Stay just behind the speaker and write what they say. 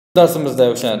Darsimizda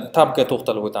o'sha tabga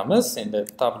to'xtalib o'tamiz. Endi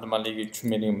tab nimaligini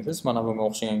tushunmaganmisiz? Mana bunga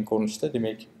o'xshagan ko'rinishda,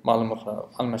 demak, ma'lumotlar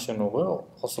almashinuvi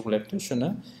hosil bo'lyapti. Shuni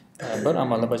bir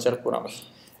amalda bajarib ko'ramiz.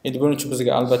 Endi buning uchun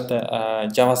bizga albatta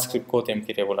JavaScript kod ham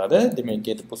kerak bo'ladi. Demak,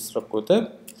 get Bootstrap kodi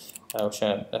o'sha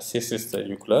CSSda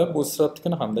yuklab,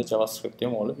 Bootstrapnikini hamda JavaScriptni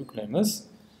ham olib yuklaymiz.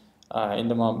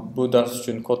 Endi men bu dars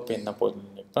uchun kod pendan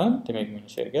foydalanyapman. Demak, men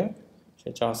shu yerga o'sha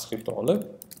JavaScriptni olib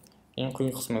eng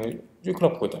quyi qismiga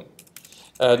yuklab qo'ydim.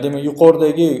 Demak,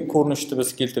 yuqoridagi ko'rinishni biz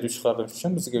keltirib chiqarish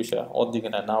uchun bizga o'sha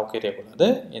oddiygina nav kerak bo'ladi.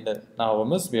 Endi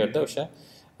navimiz bu yerda o'sha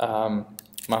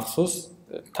maxsus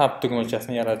tab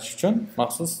tugmachasini yaratish uchun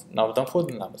maxsus navdan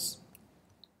foydalanamiz.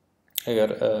 Agar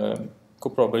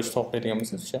ko'proq bilishni xohlaydigan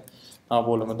bo'lsangiz, o'sha nav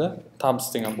bo'limida tabs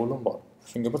degan bo'lim bor.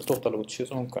 Shunga bir to'xtalib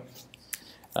o'tishingiz mumkin.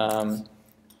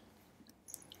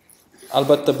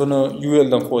 Albatta buni UL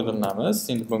dan foydalanamiz.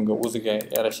 Endi bunga o'ziga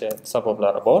yarasha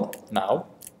sabablari bor. Nav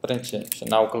birinchi o'sha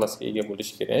nav klassiga ega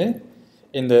bo'lish kerak.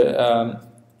 Endi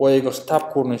boyaga tab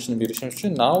ko'rinishini berishimiz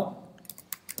uchun nav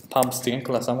tabs degan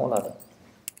klass ham oladi.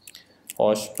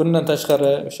 Xo'sh, bundan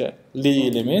tashqari o'sha li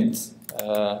element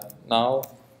nav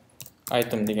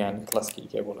item degan klassga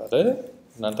ega bo'ladi.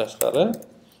 Bundan tashqari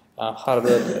har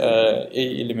bir a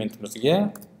elementimizga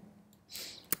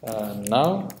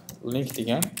now link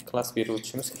degan klass berib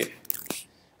o'tishimiz kerak.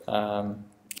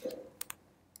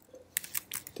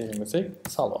 Deyilmasak,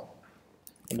 salom.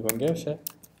 Endi bunga o'sha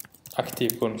aktiv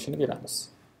ko'rinishini beramiz.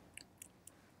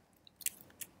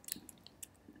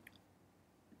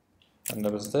 Endi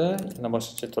bizda yana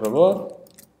boshqacha turi bor.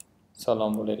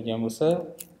 Salom bo'ladigan bo'lsa,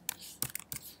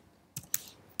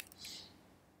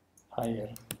 hayır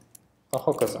va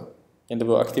hokazo. Endi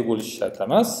bu aktiv bo'lishi shart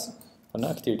emas. Buni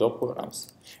aktiv deb qo'yamiz.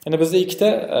 Endi bizda ikkita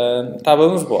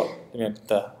tabimiz bor. Demak,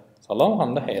 bitta salom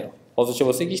hamda hayır. Hozircha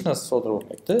bo'lsa hech narsa sodir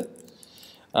bo'lmayapti.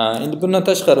 Endi bundan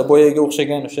tashqari boyaga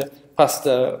o'xshagan o'sha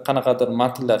pastda qanaqadir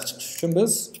matnlar chiqish uchun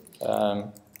biz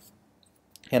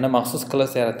yana maxsus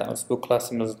klass yaratamiz. Bu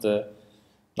klassimizning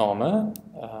nomi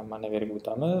mana bu yerga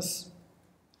o'tamiz.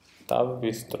 Tab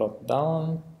with drop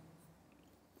down.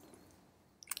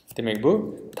 Demak, bu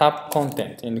tab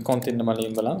content. Endi content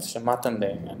nimaligini bilamiz, o'sha matn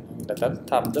degan.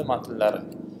 Tabda matnlari.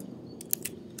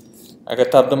 Agar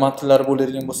tabda matnlari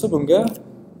bo'ladigan bo'lsa, bunga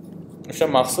o'sha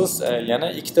maxsus yana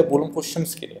ikkita bo'lim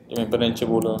qo'shishimiz kerak. Demak, birinchi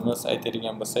bo'limimiz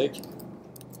aytadigan bo'lsak,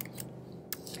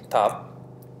 tab.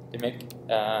 Demak,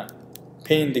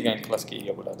 pane degan klassga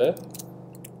ega bo'ladi.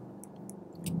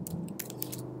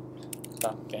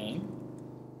 Tab pane.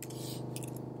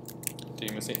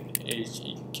 Deymiz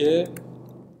h2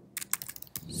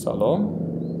 salom.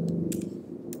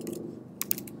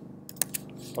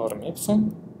 Sormayapsan.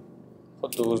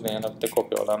 Xuddi o'zini yana bitta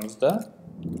kopiya olamizda.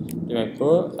 Demak,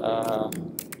 bu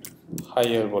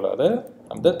higher bo'ladi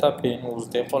hamda tab pane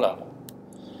o'zida qoladi.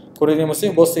 Ko'radigan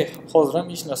bo'lsak, bo'lsa hozir ham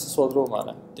hech narsa sodir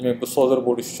bo'lmadi. Demak, bu sodir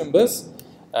bo'lish uchun biz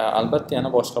albatta yana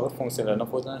boshqa bir funksiyalardan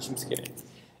foydalanishimiz kerak.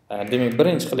 Demak,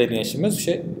 birinchi qiladigan ishimiz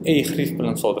o'sha a harf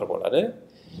bilan sodir bo'ladi.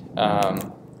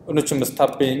 Uning uchun biz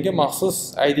tab pane'ga maxsus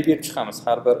id berib chiqamiz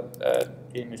har bir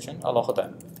pane uchun alohida.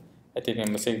 Aytadigan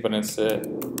bo'lsak, birinchisi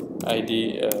id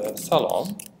salom,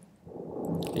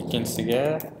 ikkinchisiga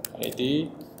id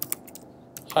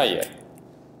higher.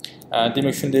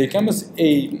 Demak, shunday ekan biz a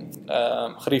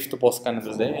harfni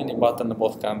bosganimizda, ya'ni buttonni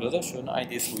bosganimizda shuni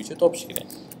id'si bo'yicha topish kerak.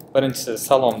 Birinchisi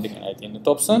salom degan id'ni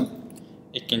topsin,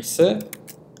 ikkinchisi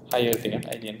higher degan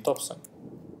id'ni topsin.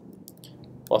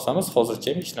 Bosamiz,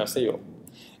 hozircha hech narsa yo'q.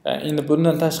 Endi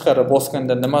bundan tashqari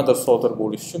bosganda nimadir sodir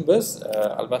bo'lish uchun biz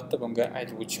albatta bunga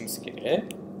aytib o'tishimiz kerak.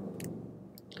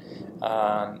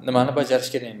 Nimani bajarish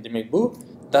kerak? Demak, bu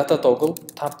data toggle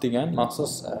tab degan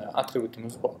maxsus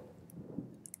atributimiz bor.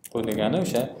 Bu degani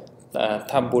o'sha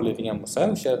tab bo'ladigan bo'lsa,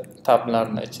 o'sha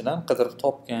tablarning ichidan qidirib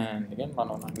topgan degan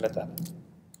ma'noni anglatadi.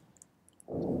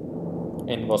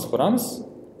 Endi bosib ko'ramiz.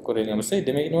 Ko'radigan bo'lsak,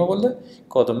 demak nima bo'ldi?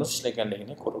 Kodimiz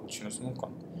ishlaganligini ko'rib o'tishimiz mumkin.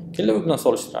 Kelib bu bilan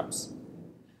solishtiramiz.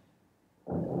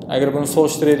 Agar buni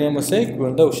solishtiradigan bo'lsak,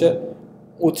 bunda o'sha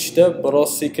o'tishda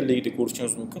biroz sekinlikni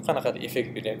ko'rishimiz mumkin. Qanaqadir effekt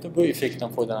beryapti. Bu effektdan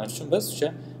foydalanish uchun biz o'sha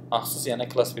maxsus yana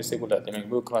klass bersak bo'ladi. Demak,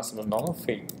 bu klassimiz nomi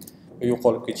fade. Bu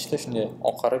yo'qolib ketishda shunday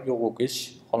oqarib yo'q bo'lib ketish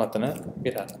holatini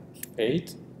beradi. Fade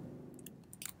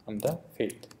hamda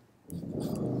fade.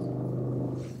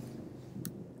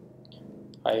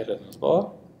 Ayrimiz bor.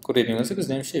 Ko'radigan bo'lsak,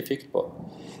 bizda ham o'sha effekt bor.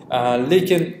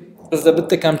 Lekin bizda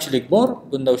bitta kamchilik bor.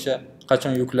 Bunda o'sha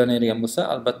qachon yuklanadigan bo'lsa,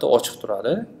 albatta ochiq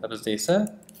turadi. Bizda esa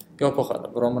yopiqadi.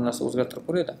 Biron bir narsa o'zgartirib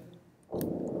qo'yadi.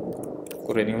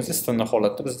 Ko'radigan bo'lsa, standart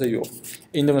holatda bizda yo'q.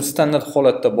 Endi bu standart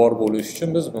holatda bor bo'lish uchun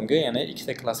biz bunga yana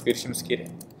ikkita klass berishimiz kerak.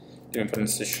 Demak,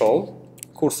 birinchisi show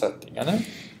ko'rsat degani,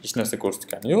 hech narsa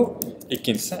ko'rsatgani yo'q.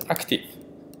 Ikkinchisi aktiv.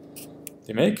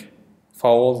 Demak,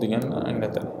 faol degan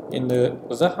anglatadi. Endi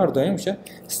biz har doim o'sha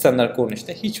standart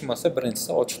ko'rinishda hech bo'lmasa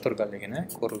birinchisi ochiq turganligini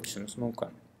ko'rishimiz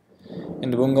mumkin.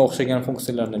 Endi bunga o'xshagan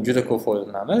funksiyalardan juda ko'p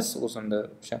foydalanamiz. O'zimda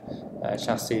o'sha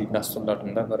shaxsiy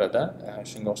dasturlarimdan birida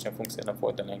shunga o'xshagan funksiyadan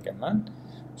foydalanganman.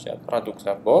 O'sha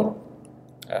produktlar bor.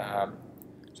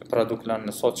 O'sha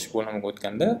produktlarni sotish bo'limiga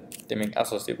o'tganda, demak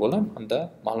asosiy bo'lim hamda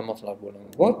ma'lumotlar bo'limi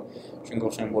bor. Shunga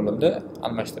o'xshagan bo'limda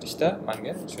almashtirishda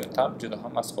menga shu tab juda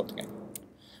ham asqotgan.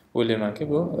 O'ylaymanki,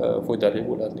 bu foydali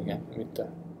bo'ladi degan umidda.